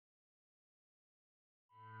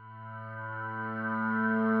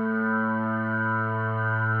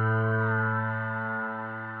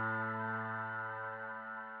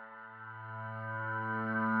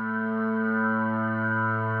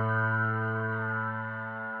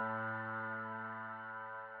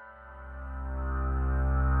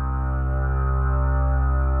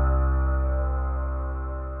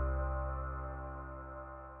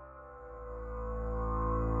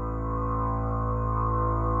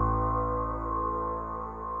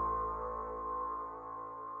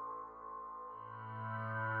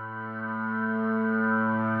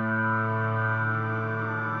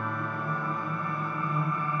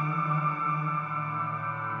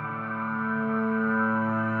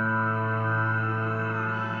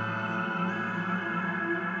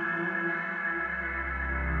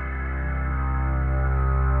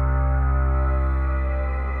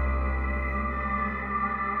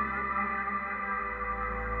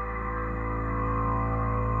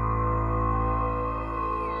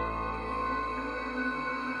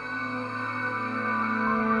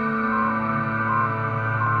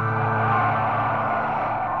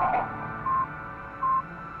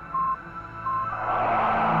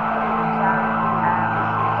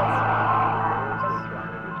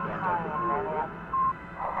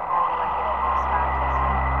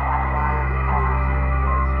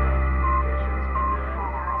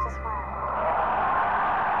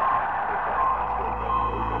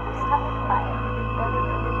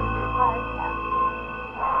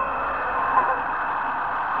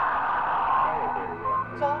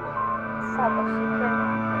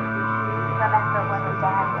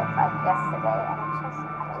day, and I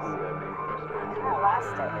kind of lost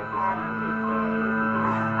it. And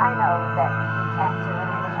I know that we can't do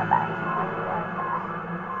anything about it.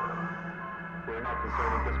 We're not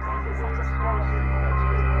concerned at this point, but I we'll just receive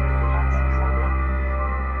really that straight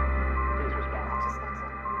communication. Please respond. I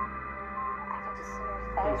can just see your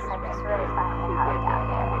face. I just really find it hard down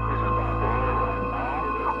there.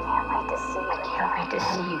 I can't wait to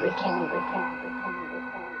see you again.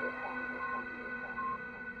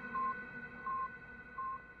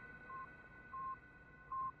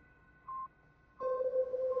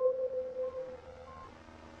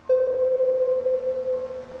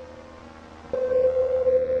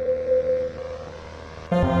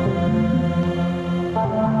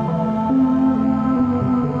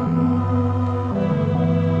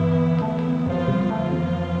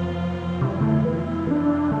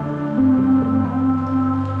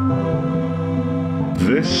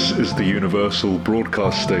 This is the Universal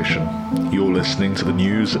Broadcast Station. You're listening to the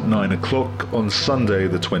news at 9 o'clock on Sunday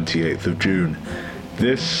the 28th of June.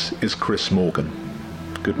 This is Chris Morgan.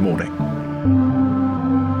 Good morning.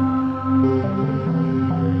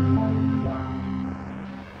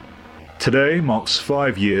 Today marks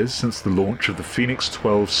 5 years since the launch of the Phoenix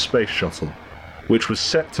 12 space shuttle, which was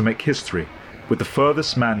set to make history with the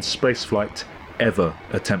furthest manned spaceflight ever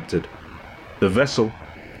attempted. The vessel,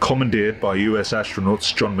 commandeered by US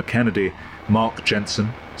astronauts John McKennedy, Mark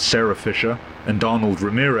Jensen, Sarah Fisher, and Arnold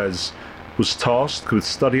Ramirez, was tasked with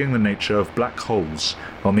studying the nature of black holes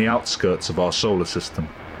on the outskirts of our solar system.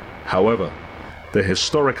 However, the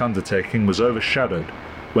historic undertaking was overshadowed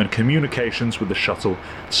when communications with the shuttle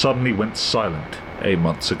suddenly went silent 8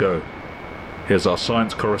 months ago. Here's our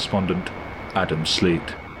science correspondent, Adam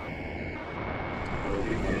Sleet.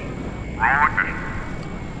 Roger.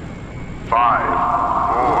 5,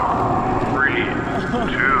 4, 3,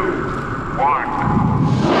 2, 1.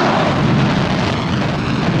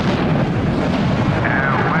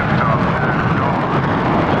 And liftoff has gone.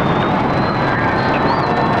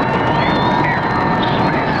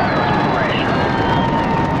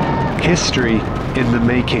 History in the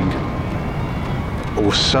making.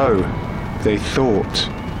 Or so they thought.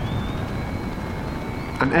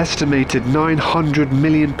 An estimated 900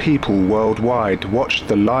 million people worldwide watched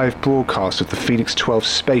the live broadcast of the Phoenix 12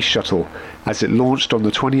 space shuttle as it launched on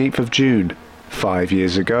the 28th of June, 5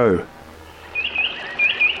 years ago.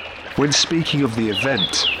 When speaking of the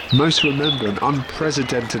event, most remember an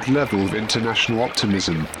unprecedented level of international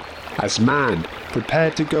optimism, as man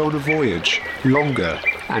prepared to go on a voyage longer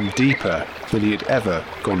and deeper than he had ever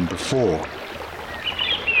gone before.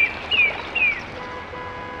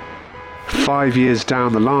 5 years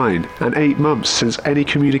down the line, and 8 months since any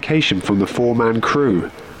communication from the four-man crew,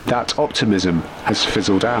 that optimism has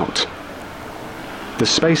fizzled out. The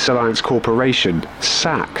Space Alliance Corporation,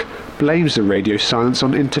 SAC, blames the radio silence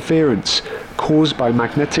on interference caused by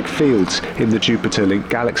magnetic fields in the Jupiter-linked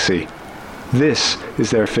galaxy. This is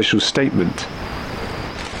their official statement.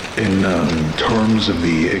 In terms of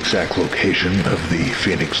the exact location of the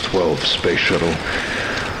Phoenix 12 space shuttle,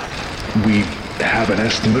 we have an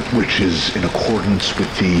estimate which is in accordance with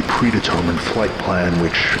the predetermined flight plan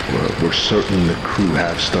which we're certain the crew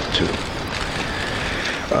have stuck to.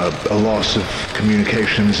 A loss of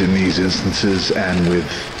communications in these instances and with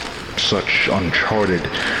such uncharted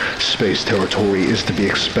space territory is to be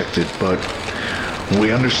expected, but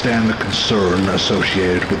we understand the concern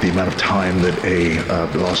associated with the amount of time that a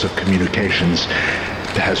loss of communications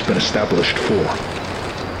has been established for.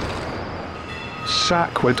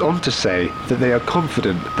 SAC went on to say that they are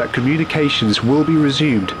confident that communications will be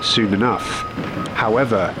resumed soon enough.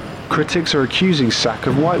 However, critics are accusing SAC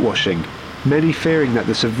of whitewashing, many fearing that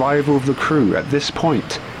the survival of the crew at this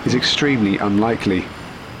point is extremely unlikely.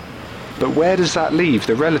 But where does that leave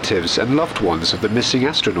the relatives and loved ones of the missing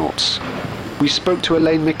astronauts? We spoke to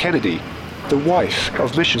Elaine McKennedy, the wife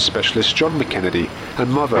of mission specialist John McKennedy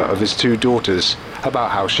and mother of his 2 daughters,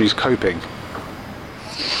 about how she's coping.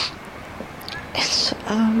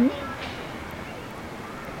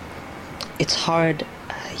 It's hard,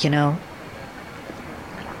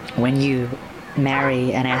 when you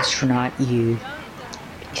marry an astronaut, you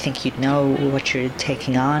think you know what you're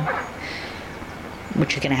taking on,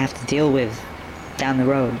 what you're gonna have to deal with down the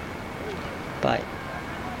road, but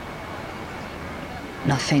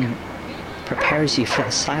nothing prepares you for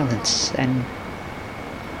the silence and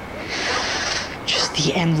just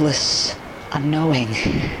the endless unknowing.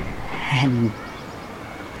 And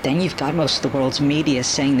then you've got most of the world's media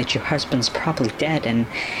saying that your husband's probably dead, and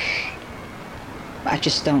I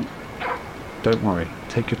just don't... Don't worry,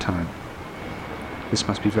 take your time. This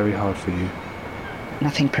must be very hard for you.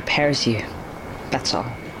 Nothing prepares you, that's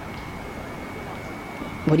all.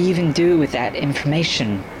 What do you even do with that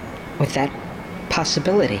information? With that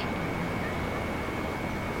possibility?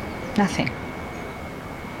 Nothing.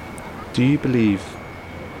 Do you believe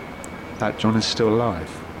that John is still alive?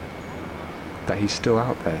 That he's still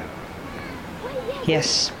out there?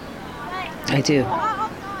 Yes, I do.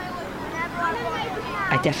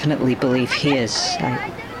 I definitely believe he is.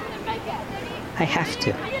 I have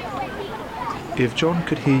to. If John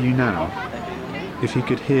could hear you now, if he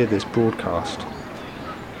could hear this broadcast,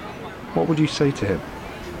 what would you say to him?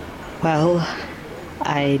 Well,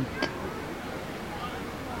 I'd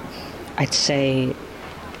say,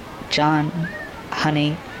 John,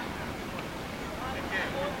 honey,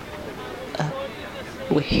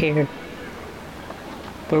 we're here.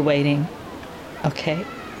 We're waiting, okay?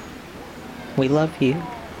 We love you.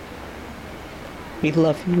 We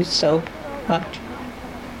love you so much.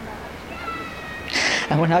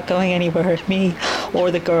 And we're not going anywhere, me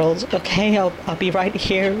or the girls, okay? I'll be right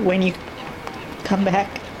here when you come back.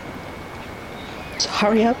 So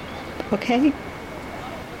hurry up, okay?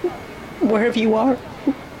 Wherever you are.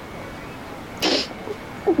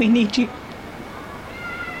 We need you.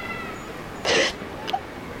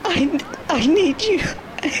 I need you.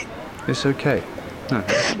 It's okay. No,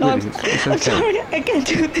 No, really, it's okay. I'm sorry, I can't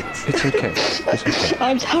do this. It's okay. It's okay.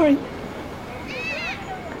 I'm sorry.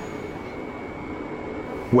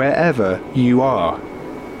 Wherever you are.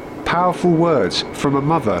 Powerful words from a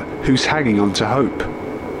mother who's hanging on to hope.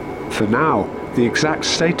 For now, the exact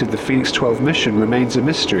state of the Phoenix 12 mission remains a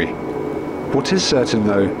mystery. What is certain,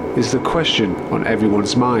 though, is the question on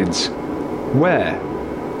everyone's minds. Where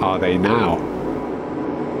are they now?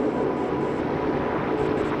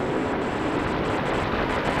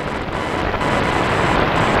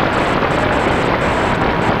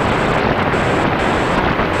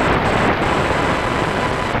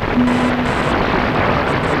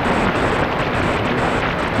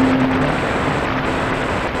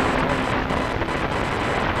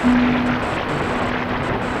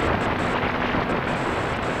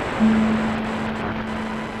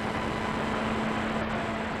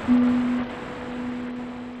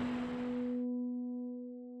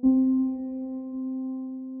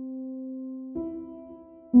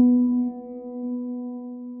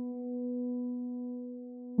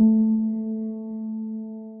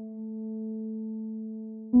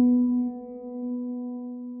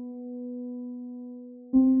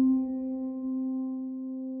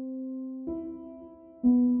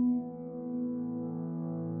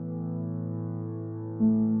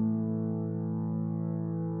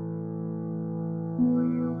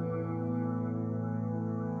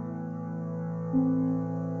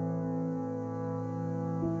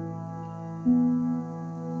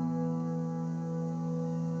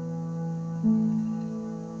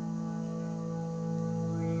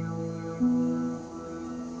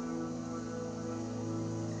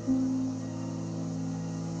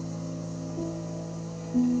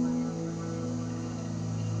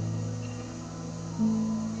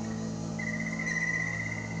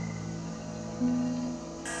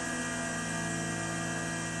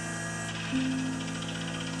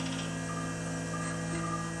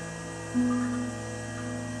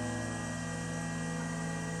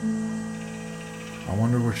 I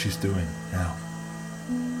wonder what she's doing now.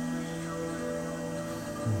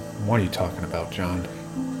 What are you talking about, John?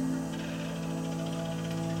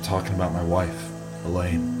 I'm talking about my wife,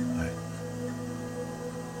 Elaine.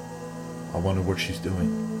 I wonder what she's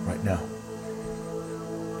doing right now.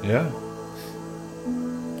 Yeah.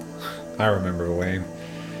 I remember Elaine.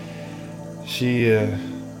 She,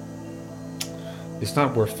 it's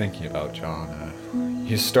not worth thinking about, John.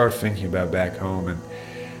 You start thinking about back home and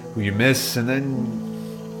who you miss, and then,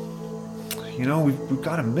 you know, we've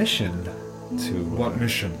got a mission to... What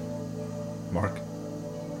mission, Mark?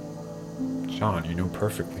 John, you know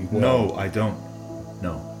perfectly well. No, I don't.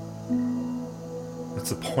 No. That's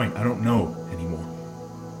the point. I don't know anymore.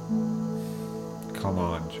 Come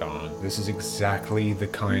on, John. This is exactly the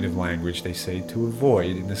kind of language they say to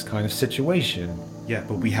avoid in this kind of situation. Yeah,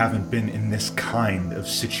 but we haven't been in this kind of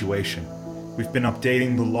situation. We've been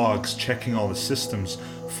updating the logs, checking all the systems,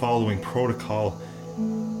 following protocol.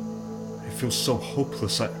 I feel so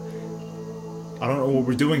hopeless. I don't know what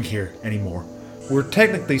we're doing here anymore. We're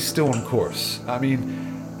technically still on course. I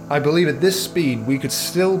mean, I believe at this speed we could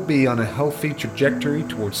still be on a healthy trajectory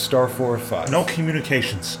towards Star 405. No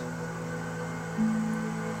communications.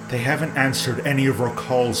 They haven't answered any of our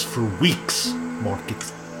calls for weeks, Mark.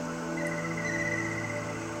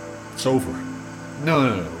 It's over.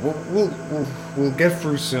 No. We'll get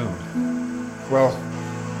through soon. Well,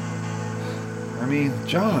 I mean,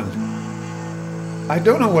 John, I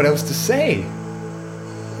don't know what else to say.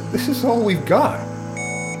 This is all we've got.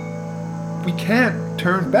 We can't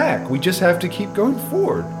turn back. We just have to keep going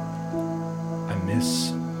forward. I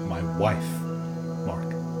miss my wife,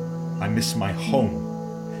 Mark. I miss my home.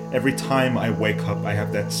 Every time I wake up, I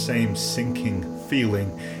have that same sinking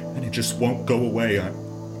feeling, and it just won't go away.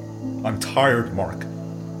 I'm tired, Mark.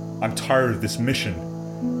 I'm tired of this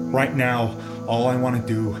mission. Right now, all I want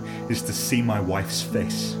to do is to see my wife's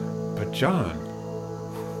face. But John,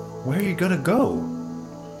 where are you gonna go?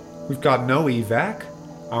 We've got no evac.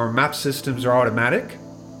 Our map systems are automatic.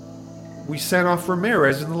 We sent off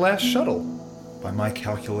Ramirez in the last shuttle. By my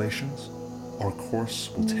calculations, our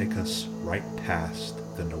course will take us right past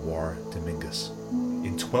the Noir Dominguez.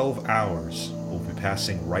 In 12 hours, we'll be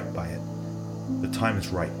passing right by it. The time is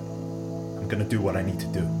right. I'm gonna do what I need to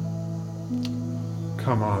do.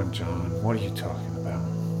 Come on, John. What are you talking about?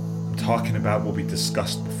 I'm talking about what we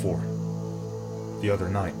discussed before, the other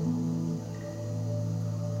night.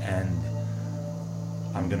 And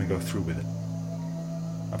I'm gonna go through with it.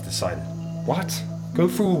 I've decided. What? Go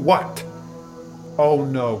through what? Oh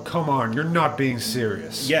no, come on, you're not being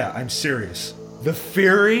serious. Yeah, I'm serious. The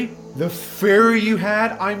theory? The theory you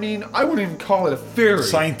had? I mean, I wouldn't even call it a theory.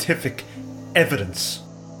 Scientific evidence,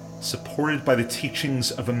 supported by the teachings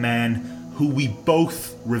of a man who we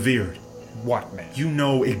both revered. What man? You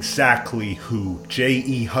know exactly who,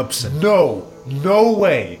 J.E. Hubson. No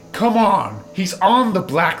way. Come on. He's on the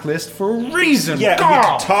blacklist for a reason. Yeah, God. we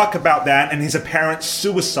can talk about that and his apparent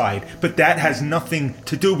suicide, but that has nothing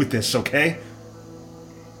to do with this, okay?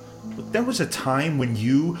 Look, there was a time when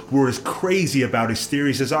you were as crazy about his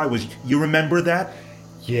theories as I was. You remember that?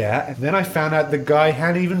 Yeah, and then I found out the guy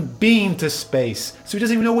hadn't even been to space, so he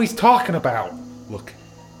doesn't even know what he's talking about. Look,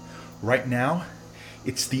 right now,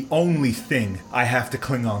 it's the only thing I have to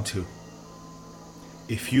cling on to.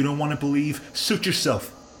 If you don't want to believe, suit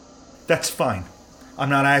yourself. That's fine. I'm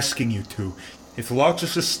not asking you to. If the logs are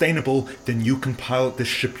sustainable, then you can pilot this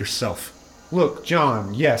ship yourself. Look,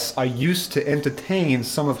 John, yes, I used to entertain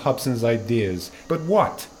some of Hubson's ideas, but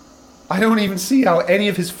what? I don't even see how any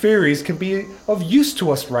of his theories can be of use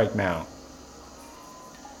to us right now.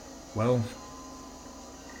 Well,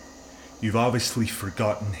 you've obviously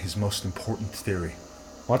forgotten his most important theory.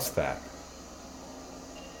 What's that?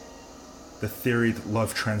 The theory that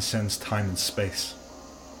love transcends time and space.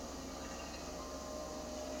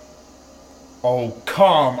 Oh,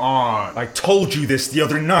 come on! I told you this the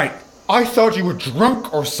other night! I thought you were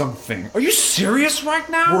drunk or something. Are you serious right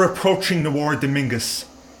now? We're approaching Noir Dominguez.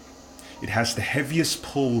 It has the heaviest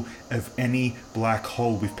pull of any black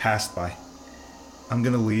hole we've passed by. I'm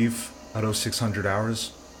gonna leave at 0600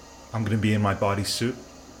 hours. I'm gonna be in my bodysuit.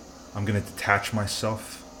 I'm gonna detach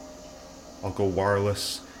myself. I'll go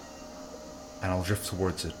wireless, and I'll drift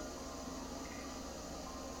towards it.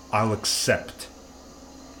 I'll accept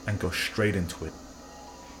and go straight into it.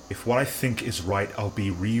 If what I think is right, I'll be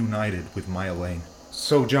reunited with my Elaine.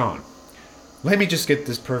 So, John, let me just get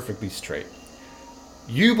this perfectly straight.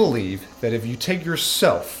 You believe that if you take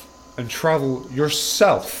yourself and travel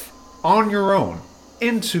yourself on your own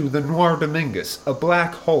into the Noir Dominguez, a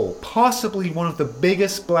black hole, possibly one of the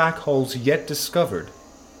biggest black holes yet discovered,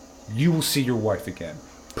 you will see your wife again.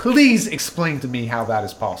 Please explain to me how that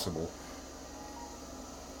is possible.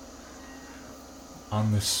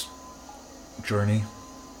 On this journey,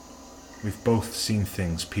 we've both seen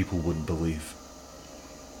things people wouldn't believe.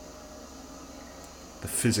 The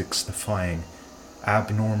physics-defying,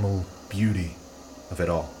 abnormal beauty of it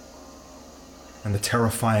all. And the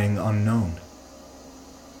terrifying unknown.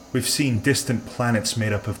 We've seen distant planets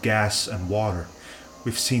made up of gas and water.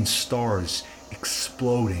 We've seen stars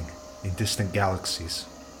exploding in distant galaxies.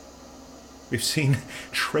 We've seen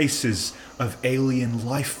traces of alien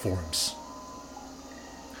life forms.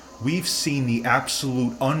 We've seen the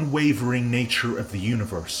absolute unwavering nature of the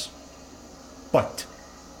universe. But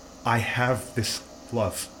I have this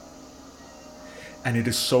love. And it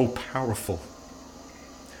is so powerful.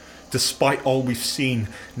 Despite all we've seen,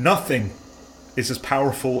 nothing is as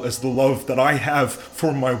powerful as the love that I have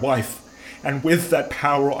for my wife. And with that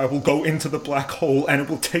power, I will go into the black hole and it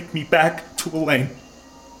will take me back to Elaine.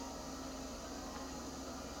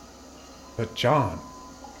 But John,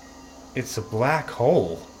 it's a black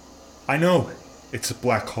hole. I know it's a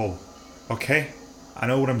black hole, okay? I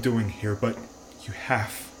know what I'm doing here, but you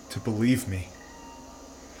have to believe me.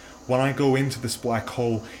 When I go into this black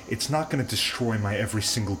hole, it's not going to destroy my every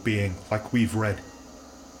single being like we've read.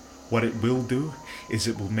 What it will do is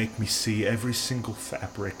it will make me see every single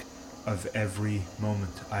fabric of every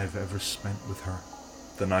moment I've ever spent with her.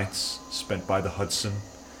 The nights spent by the Hudson,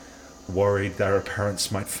 worried that our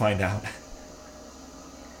parents might find out.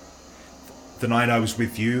 The night I was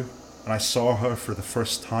with you, and I saw her for the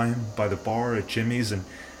first time by the bar at Jimmy's, and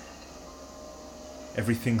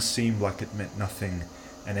everything seemed like it meant nothing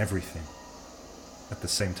and everything at the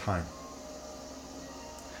same time.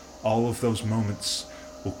 All of those moments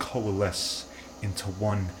will coalesce into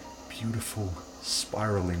one beautiful,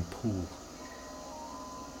 spiraling pool,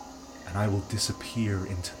 and I will disappear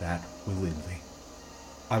into that willingly.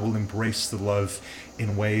 I will embrace the love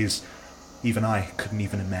in ways even I couldn't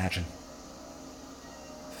even imagine.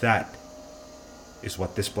 That is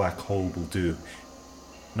what this black hole will do.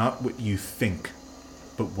 Not what you think,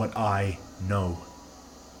 but what I know,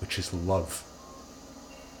 which is love.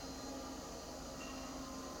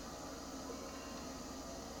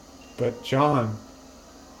 But John,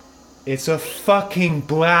 it's a fucking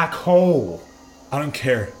black hole. I don't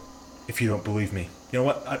care if you don't believe me. You know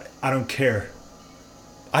what? I don't care.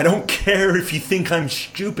 I don't care if you think I'm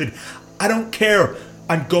stupid. I don't care.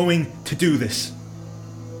 I'm going to do this.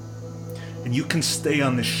 And you can stay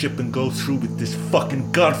on this ship and go through with this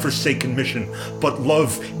fucking godforsaken mission, but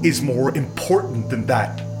love is more important than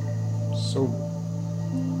that. So,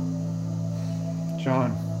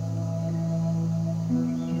 John,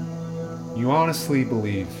 you honestly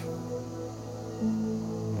believe,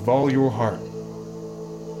 with all your heart,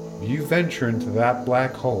 you venture into that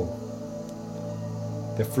black hole,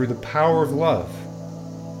 that through the power of love,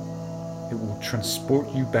 it will transport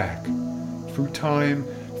you back through time,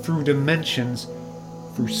 through dimensions,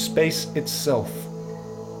 through space itself,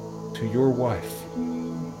 to your wife.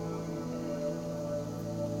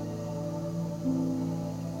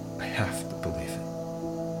 I have to believe it.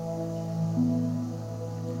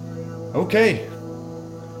 Okay.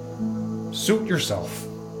 Suit yourself.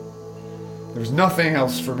 There's nothing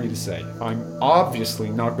else for me to say. I'm obviously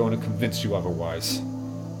not going to convince you otherwise.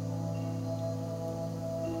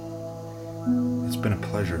 It's been a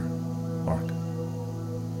pleasure, Mark.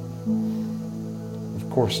 Of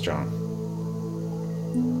course, John.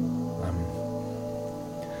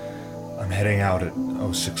 I'm heading out at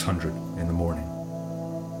 0600 in the morning.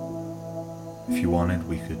 If you wanted,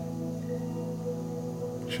 we could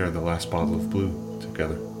share the last bottle of blue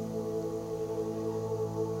together.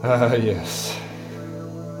 Yes.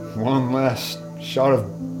 One last shot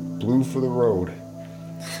of blue for the road.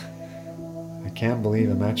 I can't believe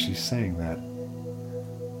I'm actually saying that.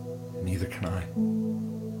 Neither can I.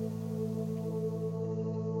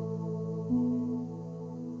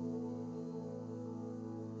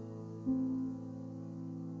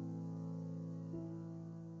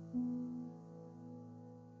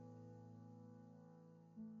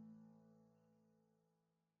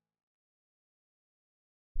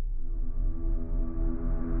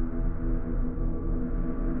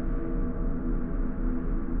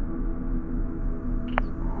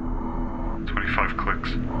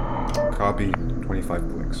 Clicks. Copy, 25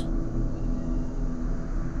 clicks.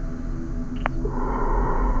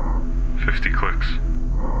 50 clicks.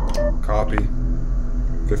 Copy,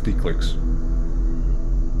 50 clicks.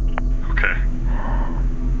 Okay.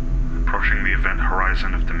 Approaching the event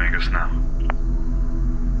horizon of Dominguez now.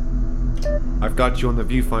 I've got you on the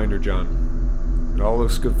viewfinder, John. It all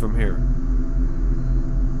looks good from here.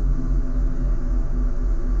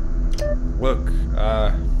 Look,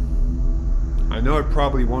 I know it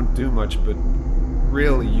probably won't do much, but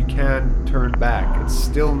really, you can turn back. It's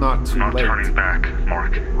still not too I'm not late. turning back,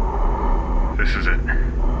 Mark. This is it.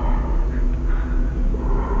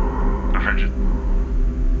 Avenged.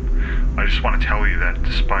 I just want to tell you that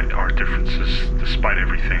despite our differences, despite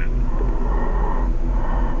everything,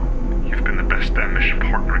 you've been the best that mission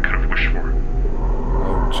partner I could have wished for.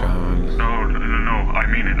 Oh, John. No, I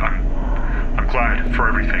mean it. I'm glad for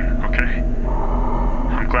everything, okay?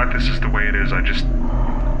 I'm glad this is the way it is. I just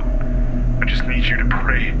need you to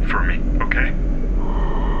pray for me, okay?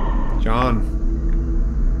 John.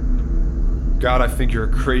 God, I think you're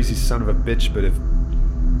a crazy son of a bitch, but if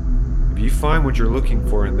you find what you're looking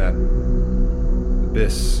for in that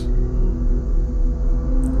abyss,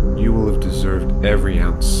 you will have deserved every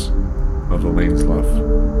ounce of Elaine's love.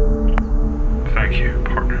 Thank you,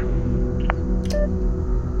 partner.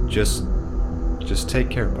 Just take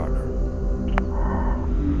care, partner.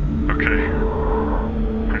 Okay.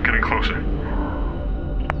 I'm getting closer.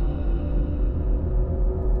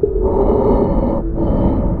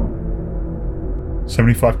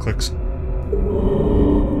 $75 clicks.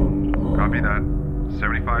 Copy that.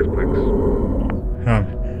 75 clicks.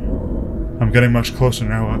 I'm getting much closer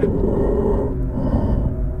now.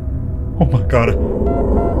 Oh my god.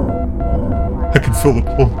 I can feel the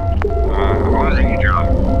pull. I'm losing you, John.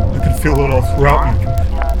 I can feel it all throughout me. I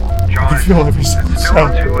John, can feel every single it's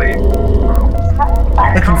sound. too late.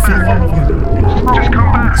 I can feel it. Just come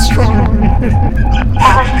back. Strong.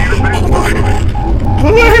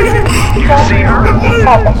 You see her?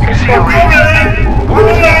 You see Elaine?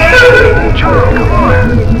 John, come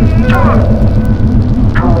on. John.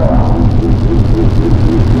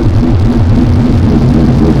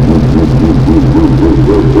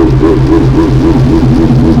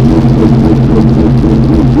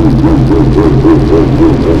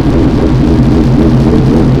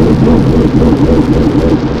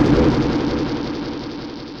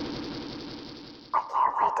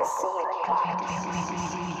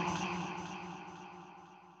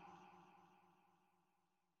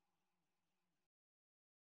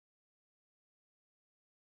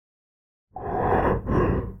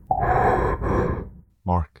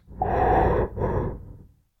 Mark,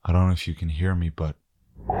 I don't know if you can hear me, but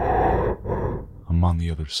I'm on the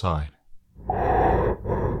other side.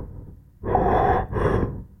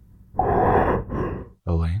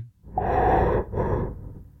 Elaine?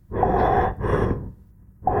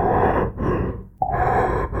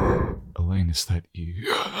 Elaine, is that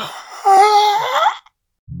you?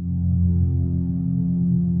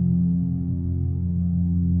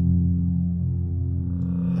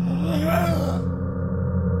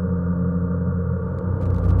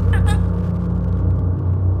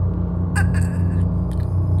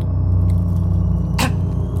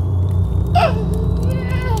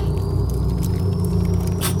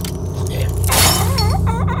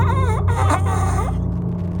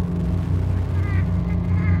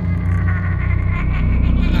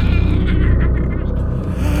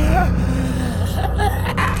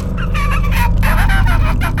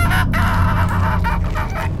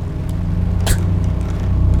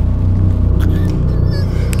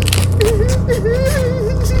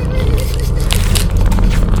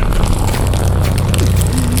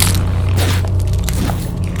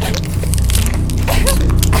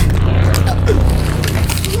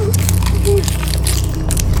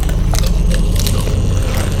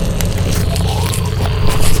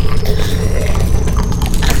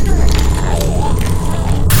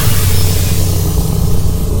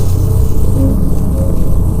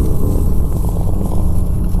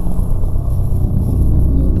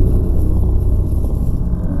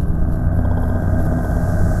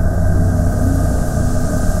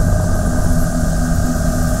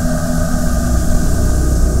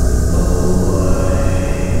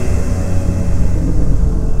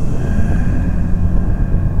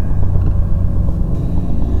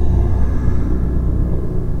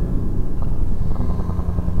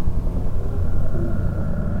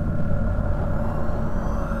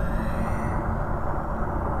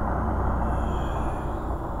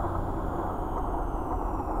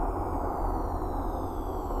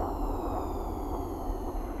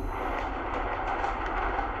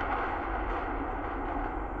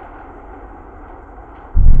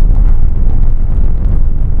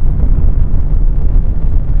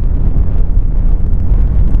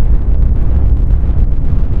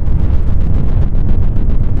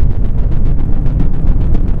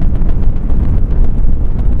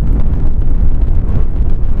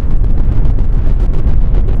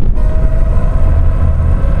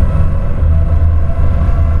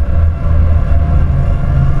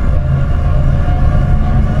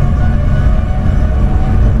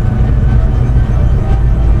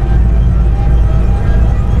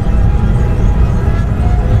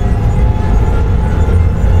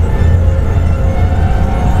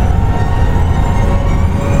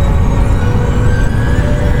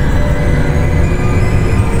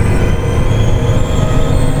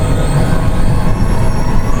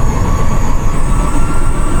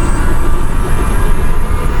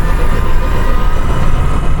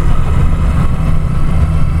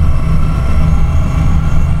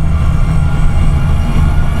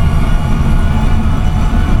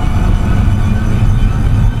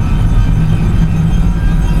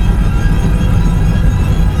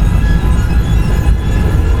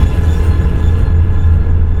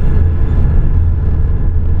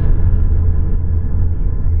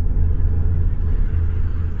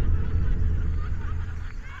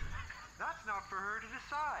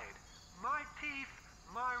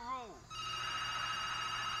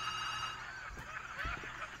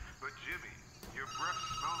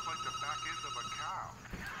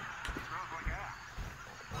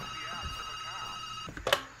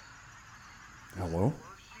 Hello?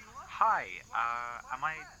 Hi, am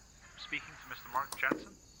I speaking to Mr. Mark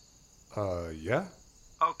Jensen? Yeah?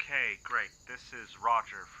 Okay, great. This is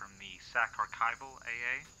Roger from the SAC Archival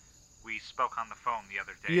AA. We spoke on the phone the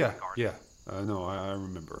other day regarding... No, I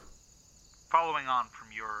remember. Following on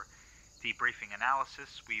from your debriefing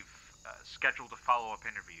analysis, we've scheduled a follow-up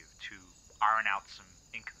interview to iron out some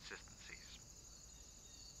inconsistencies.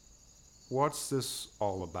 What's this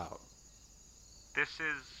all about? This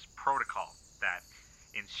is protocol that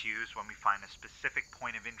ensues when we find a specific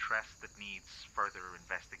point of interest that needs further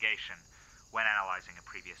investigation when analyzing a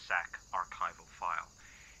previous SAC archival file.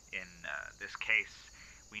 In this case,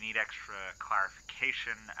 we need extra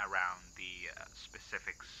clarification around the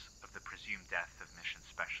specifics of the presumed death of mission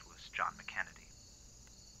specialist John McKennedy.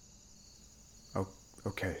 Oh,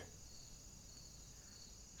 okay.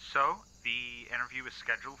 So, the interview is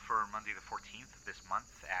scheduled for Monday the 14th of this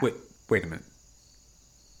month at... Wait a minute.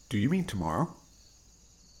 Do you mean tomorrow?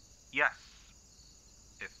 Yes,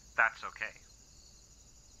 if that's okay.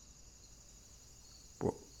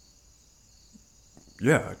 Well,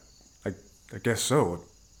 yeah, I guess so.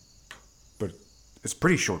 But it's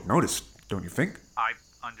pretty short notice, don't you think? I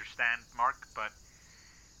understand, Mark, but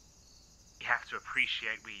you have to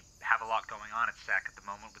appreciate we have a lot going on at SAC at the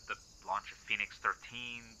moment with the launch of Phoenix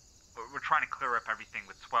 13. We're trying to clear up everything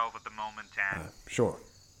with 12 at the moment, and... Sure.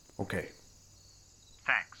 Okay.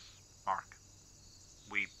 Thanks, Mark.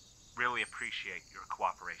 We really appreciate your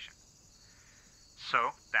cooperation.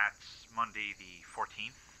 So, that's Monday the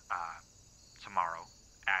 14th, tomorrow,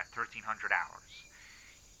 at 1300 hours.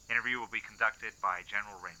 Interview will be conducted by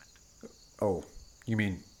General Raymond. Oh, you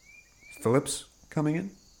mean Phillips coming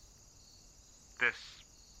in? This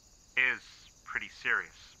is pretty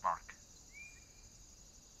serious, Mark.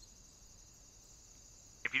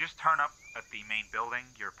 If you just turn up at the main building,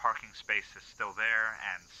 your parking space is still there,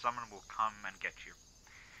 and someone will come and get you.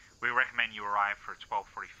 We recommend you arrive for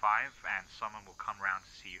 12:45, and someone will come round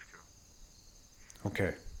to see you through.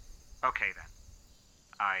 Okay. Okay, then.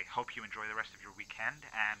 I hope you enjoy the rest of your weekend,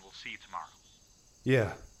 and we'll see you tomorrow.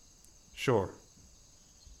 Yeah, sure.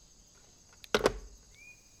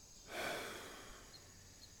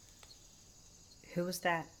 Who was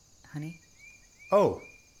that, honey? Oh,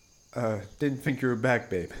 didn't think you were back,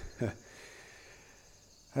 babe.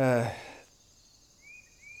 That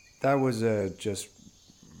was, just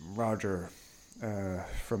Roger,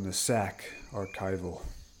 from the SAC archival.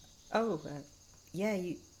 Oh, yeah,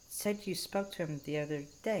 you said you spoke to him the other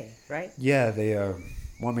day, right? Yeah, they,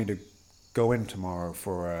 want me to go in tomorrow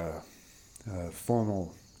for a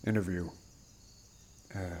formal interview.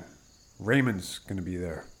 Raymond's gonna be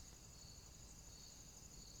there.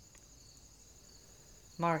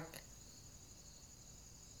 Mark,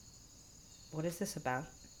 what is this about?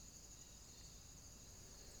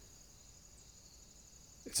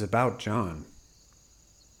 It's about John.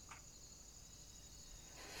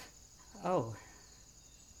 Oh.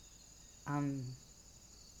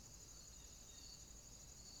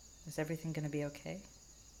 Is everything gonna be okay?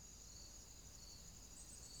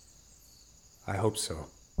 I hope so.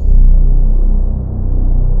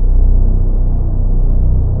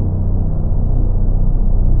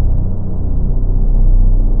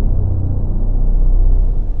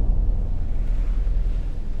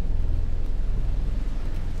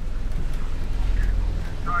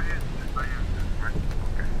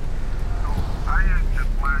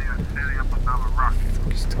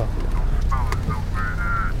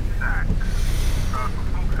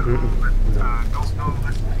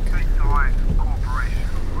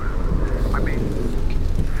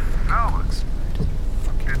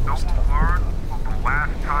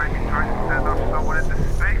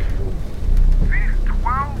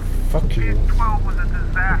 Fuck you.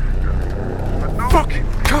 Fucking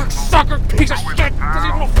cocksucker piece of shit!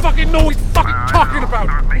 Doesn't even fucking know what he's fucking talking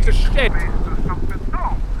about! Piece of shit!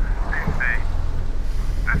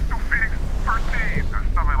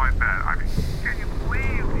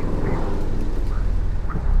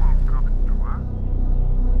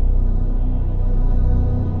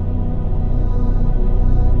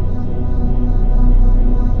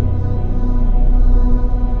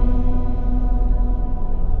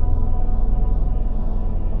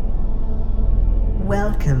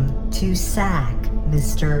 Welcome to SAC,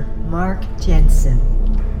 Mr. Mark Jensen.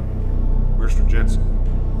 Mr. Jensen,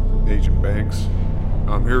 Agent Banks,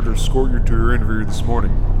 I'm here to escort you to your interview this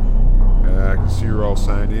morning. I can see you're all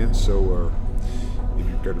signed in, so if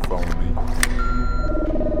you've got to follow me.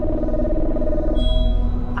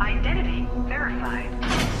 Identity verified.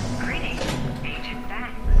 Greetings, Agent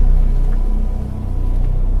Banks.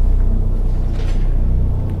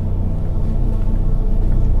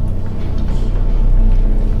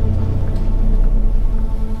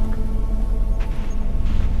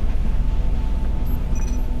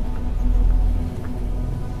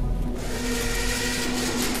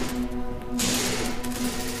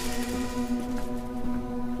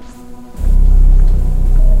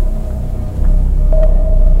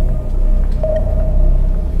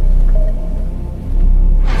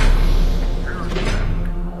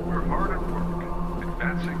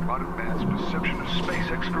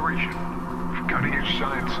 celebration of cutting-edge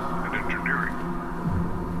science and engineering.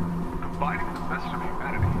 Combining the best of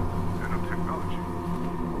humanity and of technology,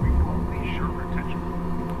 we can unleash our potential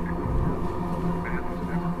and man has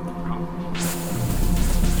never accomplished.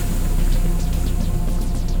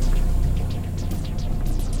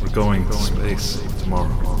 We're going to space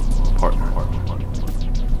tomorrow, partner.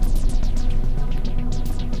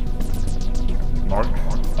 Mark,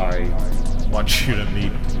 I want you to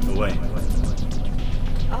meet Elaine.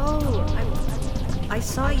 Oh, I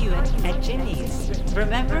saw you at Jimmy's.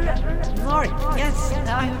 Remember? Mark, yes.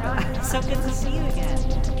 I'm so good to see you again.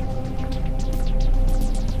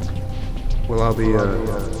 Well,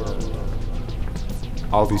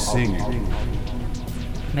 I'll be seeing you.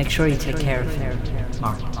 Make sure you take care of him,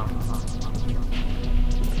 Mark.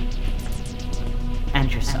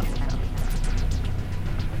 And yourself.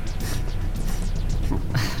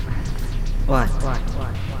 What?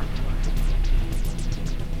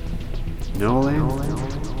 No, Elaine?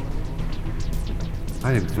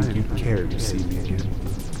 I didn't think you'd care to see me again.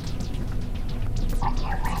 I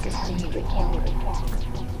can't wait to see you again.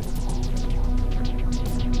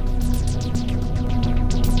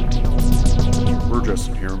 We're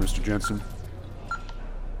Justin here, Mr. Jensen.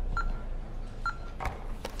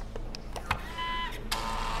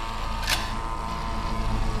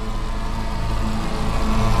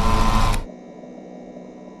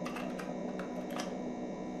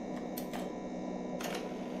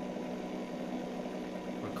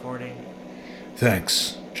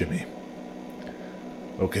 Thanks, Jimmy.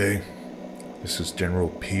 Okay, this is General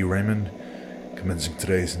P. Raymond, commencing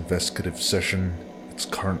today's investigative session. It's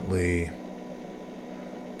currently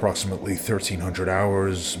approximately 1300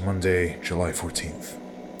 hours, Monday, July 14th.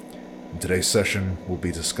 In today's session, we'll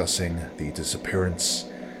be discussing the disappearance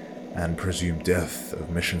and presumed death of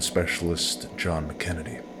Mission Specialist John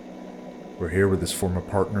McKennedy. We're here with his former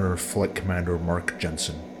partner, Flight Commander Mark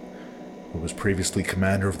Jensen, who was previously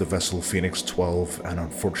commander of the vessel Phoenix 12 and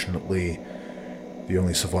unfortunately the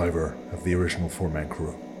only survivor of the original four-man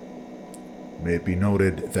crew. May it be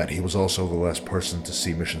noted that he was also the last person to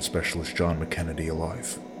see Mission Specialist John McKennedy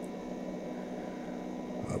alive.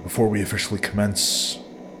 Before we officially commence,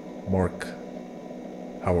 Mark,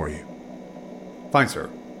 how are you? Fine, sir.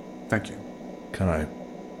 Thank you. Can I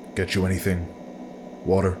get you anything?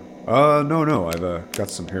 Water? No, I've got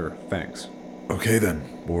some here, thanks. Okay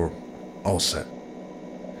then, we're all set.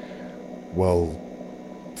 Well,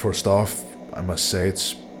 first off, I must say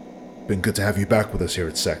it's been good to have you back with us here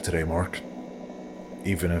at SAC today, Mark.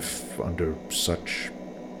 Even if under such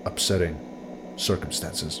upsetting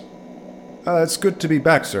circumstances. It's good to be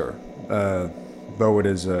back, sir. Though it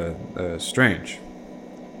is, strange.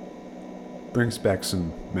 Brings back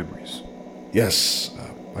some memories. Yes,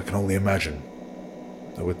 I can only imagine.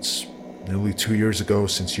 Though it's nearly 2 years ago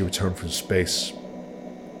since you returned from space,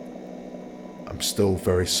 I'm still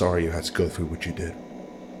very sorry you had to go through what you did.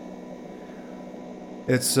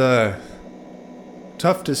 It's,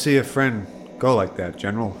 tough to see a friend go like that,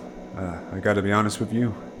 General. I gotta be honest with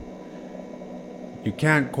you. You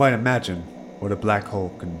can't quite imagine what a black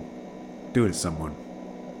hole can do to someone.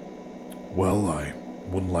 Well, I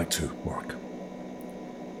wouldn't like to, Mark.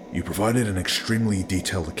 You provided an extremely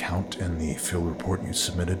detailed account in the field report you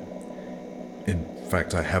submitted. In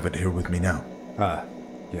fact, I have it here with me now.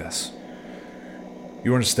 Yes.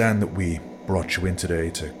 You understand that we brought you in today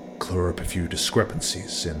to clear up a few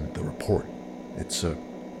discrepancies in the report. It's a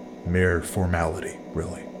mere formality,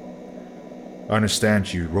 really. I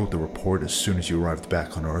understand you wrote the report as soon as you arrived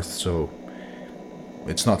back on Earth, so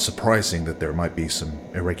it's not surprising that there might be some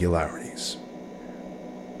irregularities.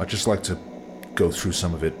 I'd just like to go through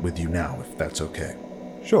some of it with you now, if that's okay.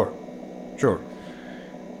 Sure.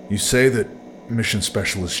 You say that Mission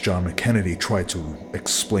Specialist John McKennedy tried to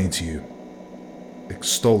explain to you,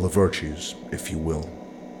 extol the virtues, if you will,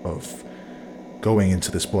 of going into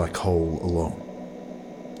this black hole alone,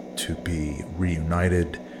 to be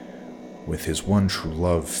reunited with his one true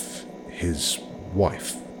love, his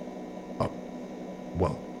wife.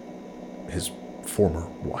 His former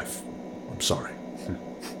wife. I'm sorry.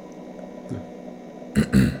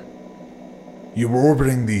 You were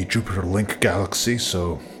orbiting the Jupiter Link galaxy,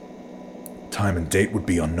 so time and date would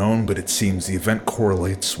be unknown, but it seems the event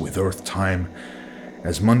correlates with Earth time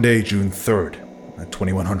as Monday, June 3rd, at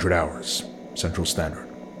 2100 hours, Central Standard.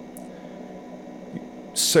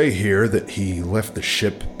 Say here that he left the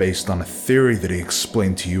ship based on a theory that he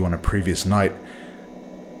explained to you on a previous night,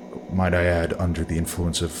 might I add, under the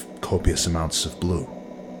influence of copious amounts of blue.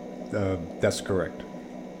 That's correct.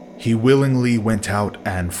 He willingly went out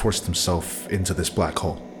and forced himself into this black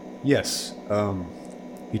hole. Yes,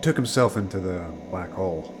 he took himself into the black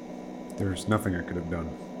hole. There's nothing I could have done.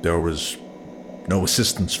 There was no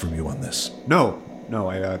assistance from you on this. No,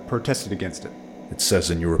 I protested against it. It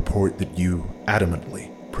says in your report that you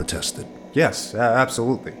adamantly protested. Yes,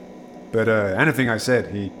 absolutely. But anything I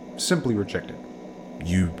said, he simply rejected.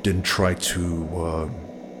 You didn't try to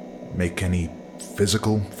make any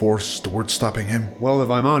physical force towards stopping him? Well, if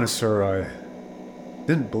I'm honest, sir, I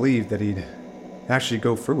didn't believe that he'd actually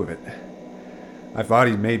go through with it. I thought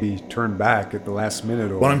he'd maybe turn back at the last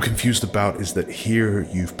minute or... What I'm confused about is that here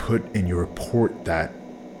you've put in your report that,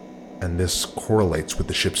 and this correlates with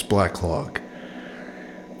the ship's black log,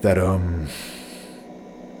 that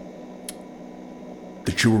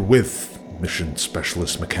you were with Mission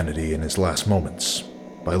Specialist McKennedy in his last moments,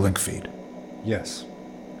 by link feed. Yes,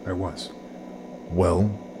 I was. Well,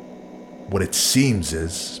 what it seems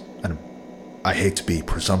is, and I hate to be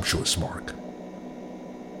presumptuous, Mark,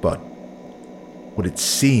 but what it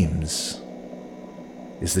seems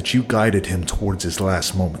is that you guided him towards his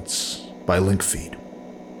last moments by link feed.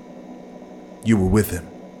 You were with him.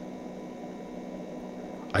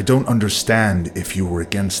 I don't understand if you were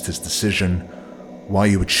against his decision, why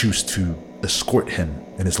you would choose to escort him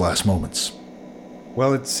in his last moments.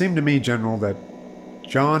 Well, it seemed to me, General, that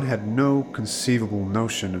John had no conceivable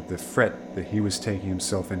notion of the threat that he was taking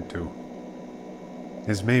himself into.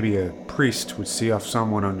 As maybe a priest would see off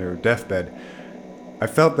someone on their deathbed, I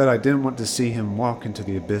felt that I didn't want to see him walk into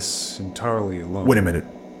the abyss entirely alone. Wait a minute.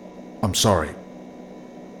 I'm sorry.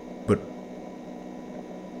 But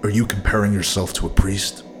are you comparing yourself to a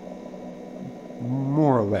priest?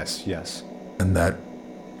 More or less, yes. And that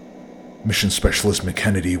Mission Specialist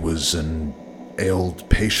McKennedy was an ailed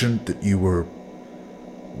patient that you were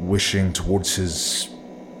wishing towards his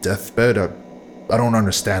deathbed? I don't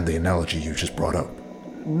understand the analogy you just brought up.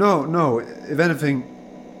 No. If anything,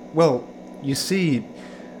 well, you see,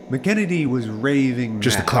 McKennedy was raving mad.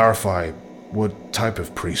 Just to clarify, what type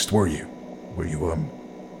of priest were you? Were you,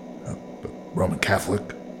 Roman Catholic?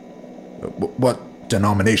 What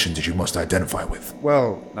denomination did you most identify with?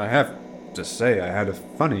 Well, I have to say I had a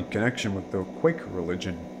funny connection with the Quaker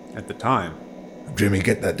religion at the time. Jimmy,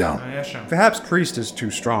 get that down. Perhaps priest is too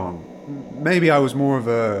strong. Maybe I was more of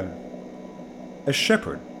a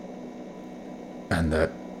shepherd. And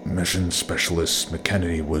that Mission Specialist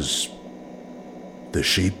McKennedy was the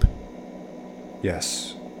sheep?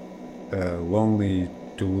 Yes. A lonely,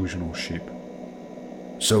 delusional sheep.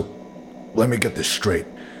 So, let me get this straight.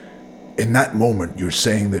 In that moment, you're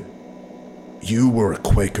saying that you were a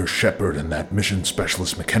Quaker shepherd and that Mission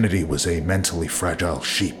Specialist McKennedy was a mentally fragile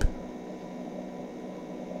sheep?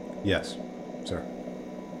 Yes, sir.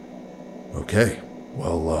 Okay.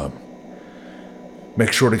 Well,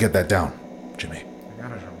 make sure to get that down, Jimmy.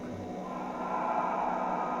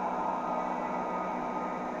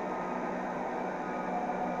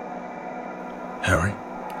 Harry,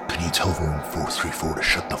 can you tell room 434 to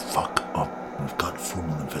shut the fuck up? We've got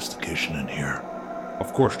formal investigation in here.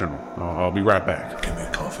 Of course, General. I'll be right back. Give me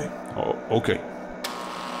a coffee. Oh, okay.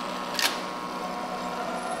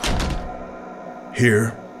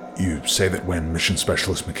 Here, you say that when Mission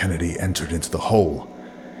Specialist McKennedy entered into the hole,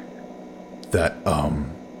 that,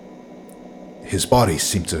 his body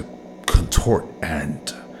seemed to contort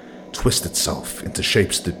and twist itself into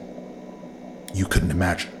shapes that you couldn't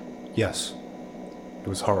imagine. Yes. It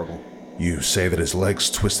was horrible. You say that his legs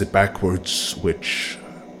twisted backwards, which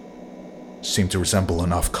seemed to resemble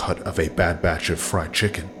an off-cut of a bad batch of fried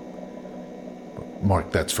chicken. But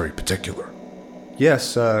Mark, that's very particular.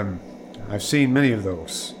 Yes, I've seen many of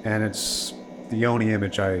those, and it's the only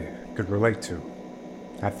image I could relate to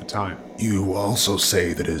at the time. You also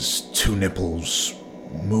say that his two nipples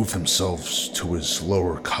moved themselves to his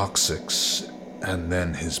lower coccyx, and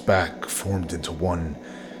then his back formed into one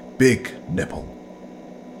big nipple,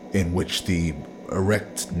 in which the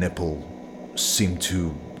erect nipple seemed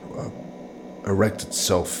to erect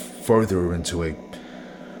itself further into a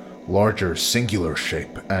larger singular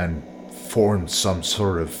shape and formed some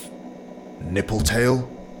sort of nipple tail?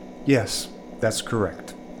 Yes, that's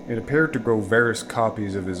correct. It appeared to grow various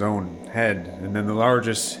copies of his own head, and then the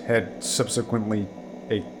largest head subsequently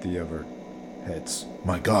ate the other heads.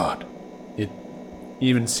 My God. It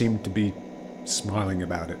even seemed to be smiling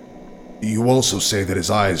about it. You also say that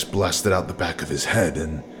his eyes blasted out the back of his head,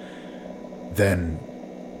 and then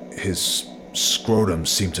his scrotum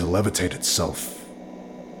seemed to levitate itself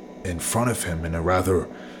in front of him in a rather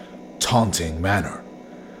taunting manner,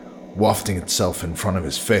 wafting itself in front of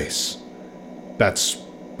his face. That's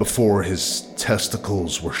before his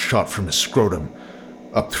testicles were shot from his scrotum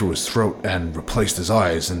up through his throat and replaced his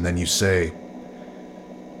eyes, and then you say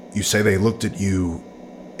they looked at you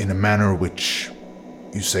in a manner which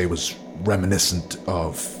you say was reminiscent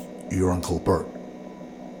of your Uncle Bert?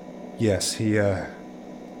 Yes, he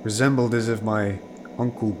resembled as if my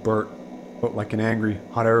Uncle Bert looked like an angry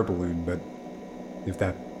hot air balloon, but if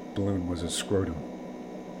that balloon was a scrotum.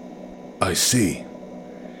 I see.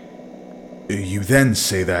 You then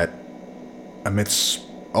say that, amidst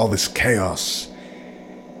all this chaos,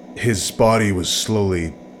 his body was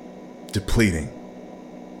slowly depleting.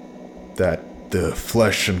 That the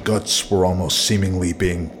flesh and guts were almost seemingly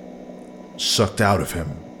being sucked out of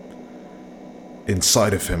him.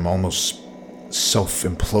 Inside of him, almost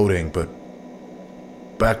self-imploding, but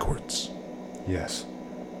backwards. Yes.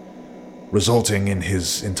 Resulting in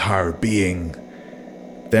his entire being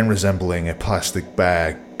then resembling a plastic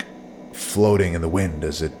bag floating in the wind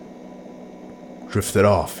as it drifted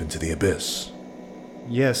off into the abyss.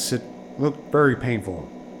 Yes, it looked very painful.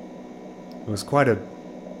 It was quite a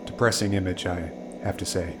depressing image, I have to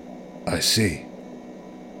say. I see.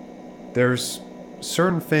 There's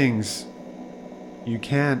certain things you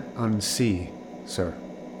can't unsee, sir.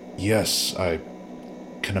 Yes, I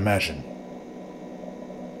can imagine.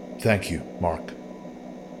 Thank you, Mark.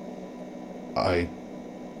 I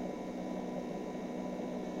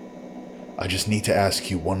just need to ask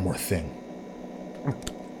you one more thing.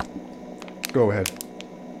 Go ahead.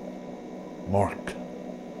 Mark,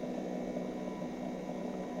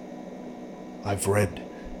 I've read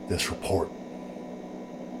this report.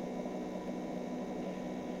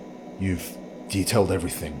 You've detailed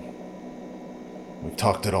everything. We've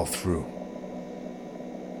talked it all through.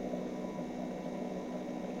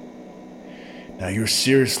 Now you're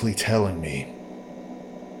seriously telling me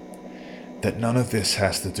that none of this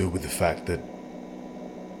has to do with the fact that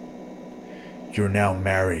you're now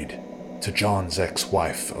married to John's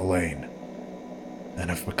ex-wife, Elaine, and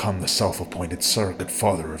have become the self-appointed surrogate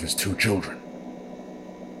father of his 2 children?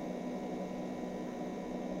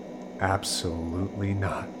 Absolutely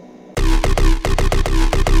not.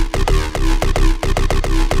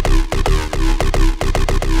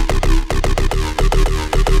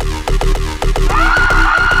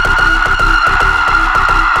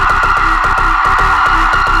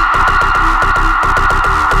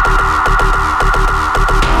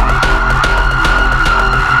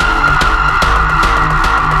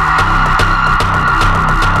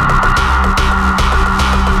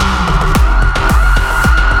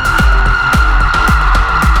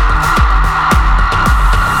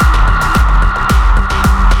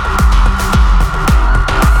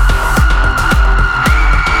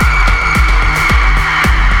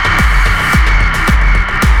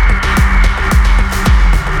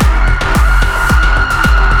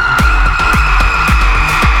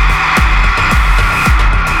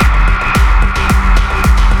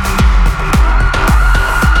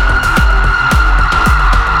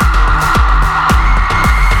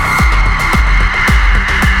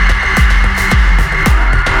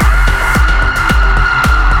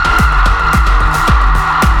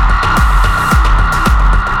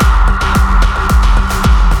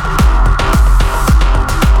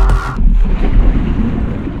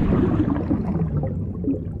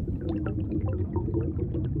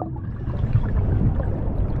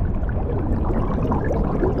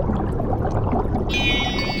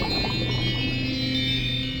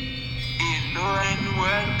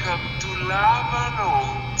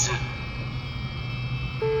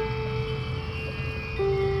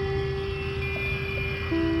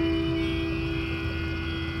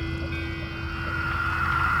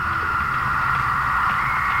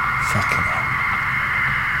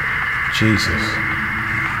 Jesus.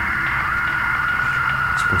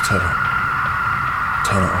 It's Portello.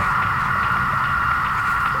 Turn it on.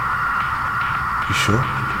 You sure?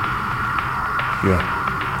 Yeah.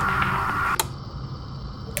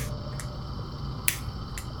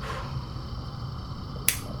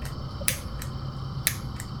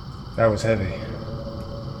 That was heavy.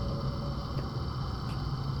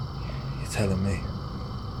 You're telling me?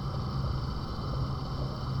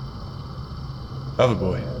 Other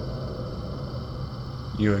boy.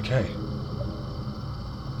 You okay?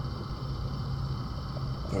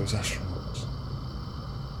 Those astronauts.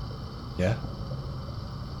 Yeah?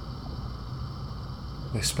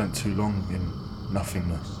 They spent too long in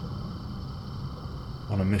nothingness.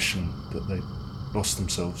 On a mission that they lost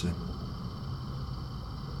themselves in.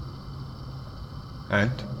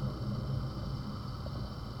 And?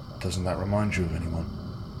 Doesn't that remind you of anyone?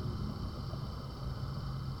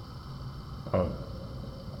 Oh.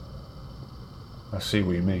 I see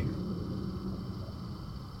what you mean.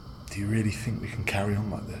 Do you really think we can carry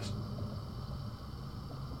on like this?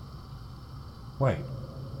 Wait.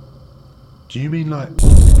 Do you mean like...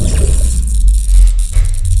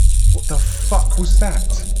 What the fuck was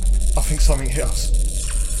that? I think something hit us.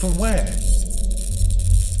 From where?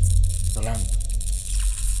 The lamp.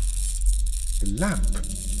 The lamp?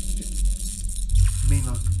 You mean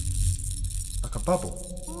like a bubble?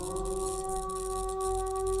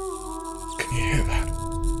 Can you hear that?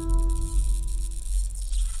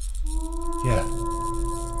 Yeah.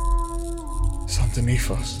 It's underneath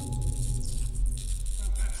us.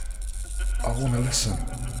 I want to listen.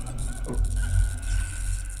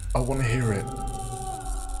 I want to hear it.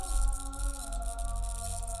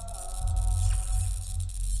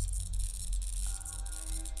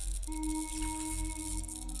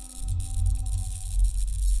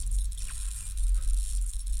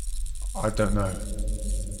 I don't know.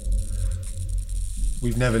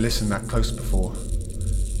 We've never listened that close before.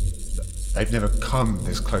 They've never come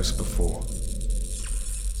this close before.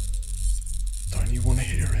 Don't you want to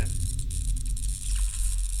hear it?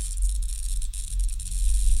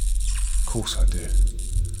 Of course I do.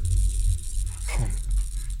 Come on.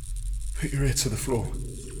 Put your ear to the floor.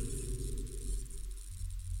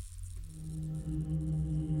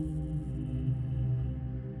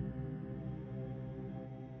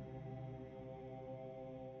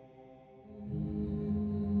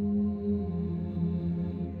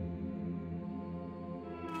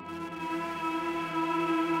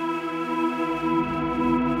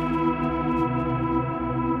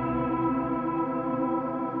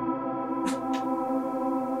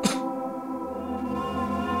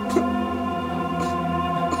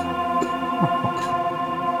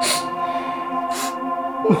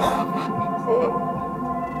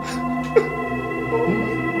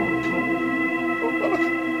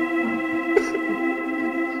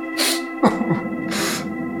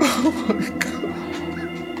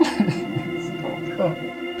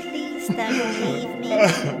 Please don't leave me.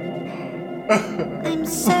 I'm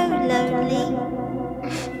so lonely.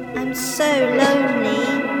 I'm so lonely.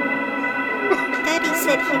 Daddy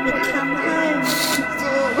said he would come home.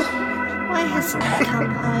 Why hasn't he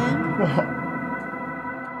come home?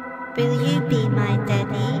 Will you be my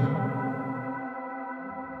daddy?